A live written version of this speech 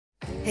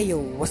Hey yo,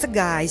 what's up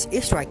guys,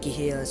 it's Rocky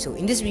here. So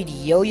in this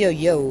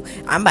video,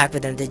 I'm back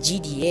with another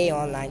GTA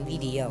online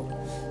video.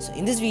 So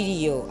in this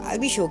video, I'll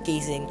be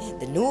showcasing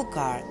the new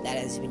car that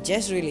has been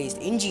just released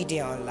in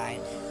GTA Online,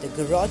 the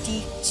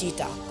Grotti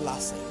Cheetah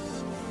Classic.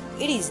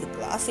 It is the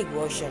classic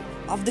version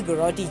of the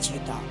Grotti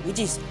Cheetah, which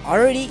is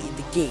already in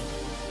the game.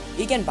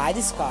 You can buy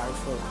this car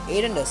for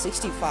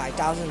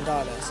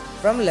 $865,000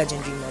 from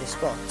Legendary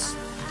Motorsports.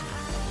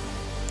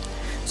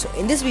 So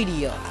in this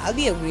video, I'll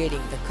be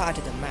upgrading the car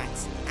to the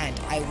max and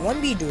I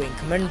won't be doing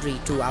commentary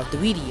throughout the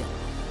video.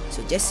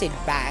 So just sit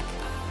back,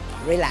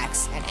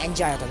 relax and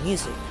enjoy the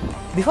music.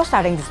 Before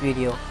starting this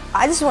video,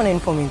 I just want to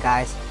inform you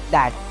guys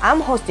that I'm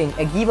hosting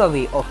a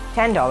giveaway of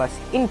 $10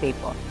 in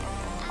paper.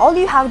 All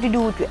you have to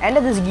do to enter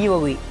this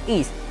giveaway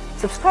is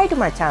subscribe to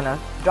my channel,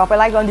 drop a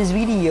like on this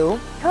video,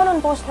 turn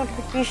on post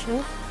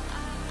notifications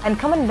and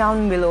comment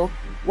down below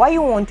why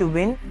you want to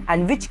win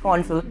and which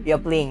console you're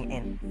playing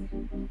in.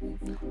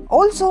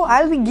 Also,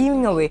 I'll be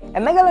giving away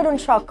a Megalodon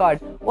Shark card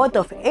worth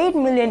of 8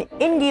 million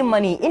in-game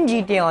money in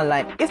GTA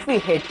Online if we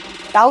hit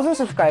 1000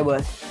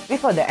 subscribers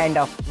before the end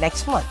of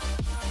next month.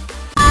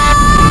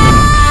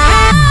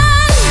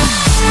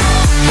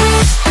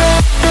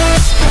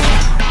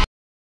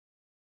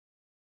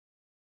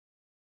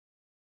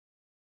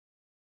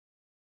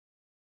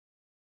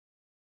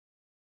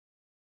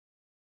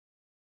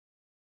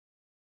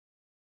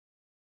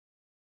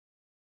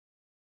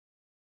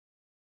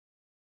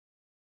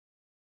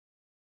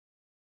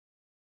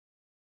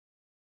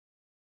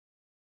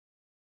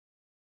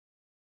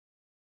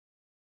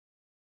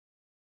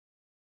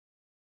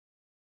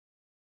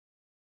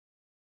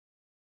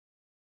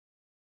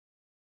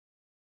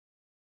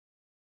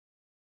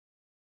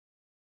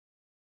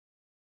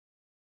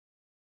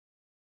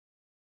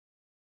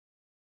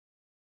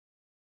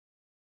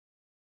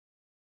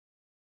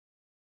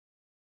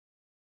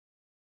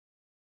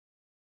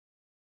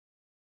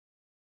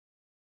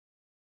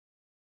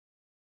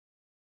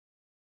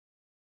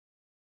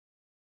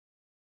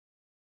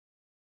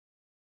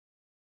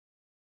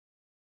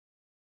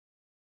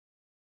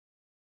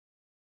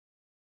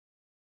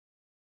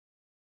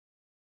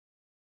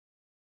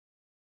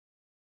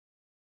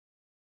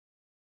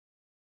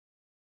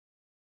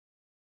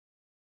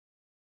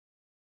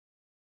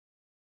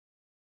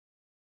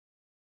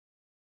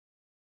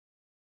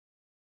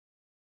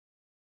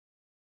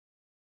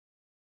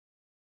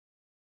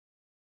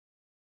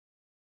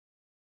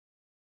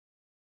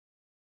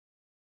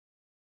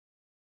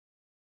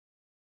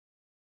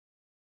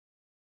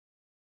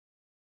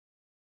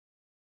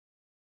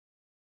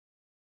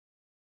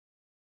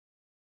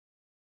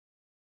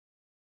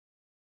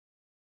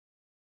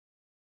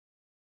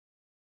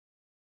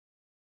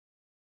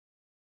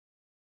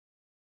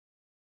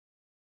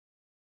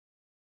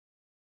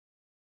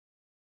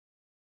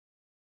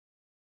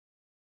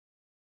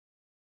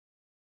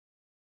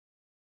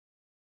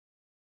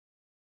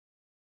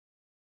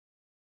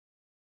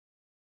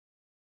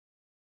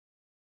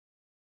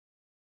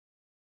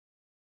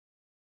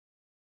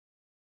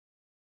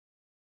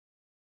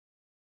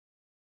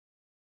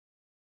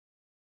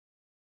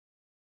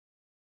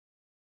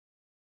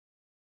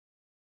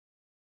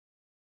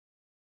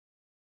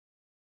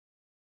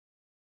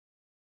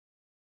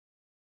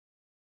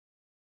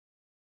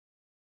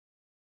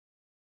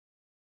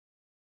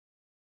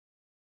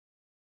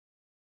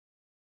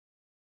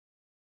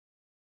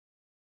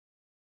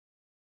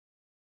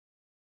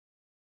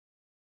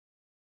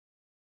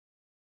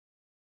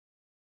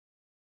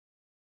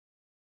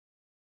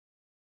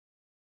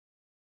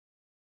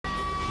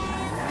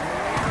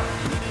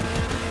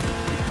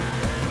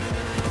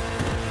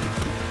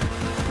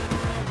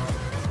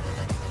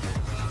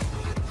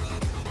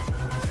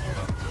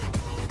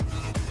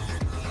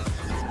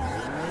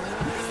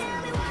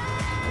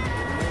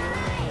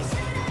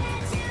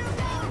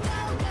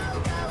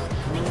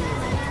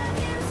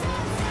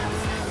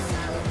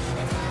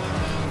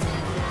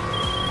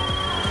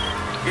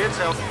 It's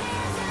out.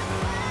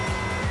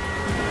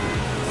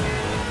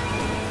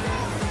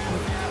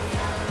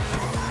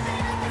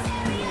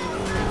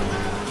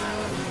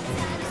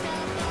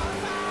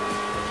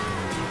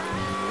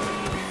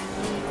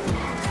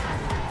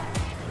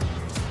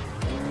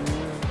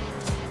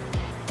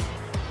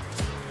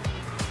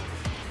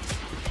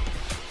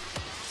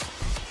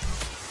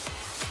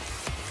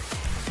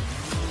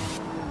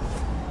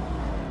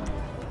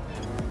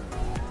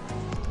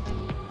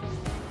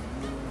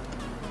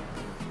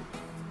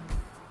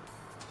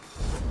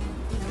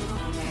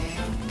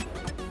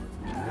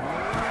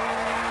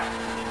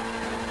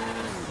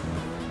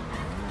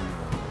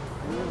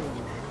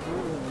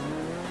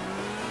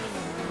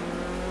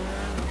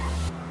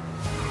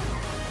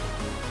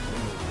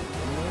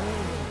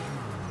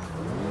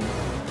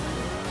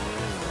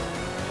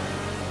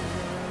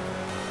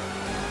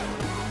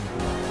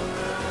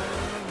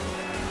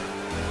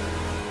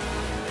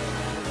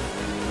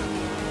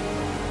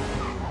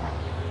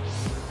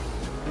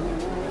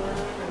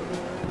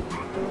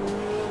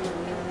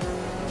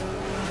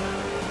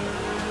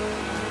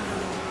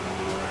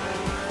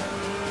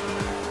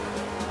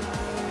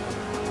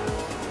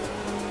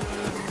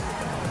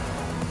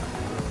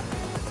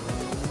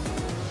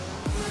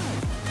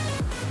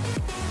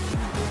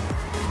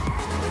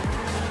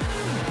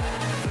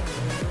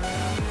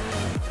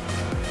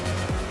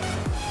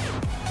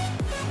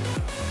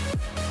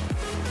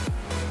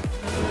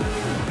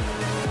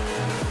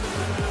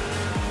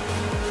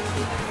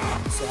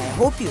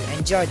 hope you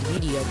enjoyed the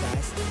video,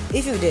 guys.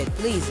 If you did,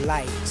 please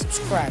like,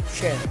 subscribe,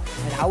 share,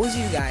 and I will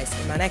see you guys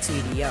in my next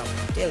video.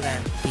 Till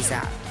then, peace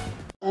out.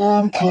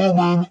 I'm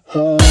coming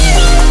home.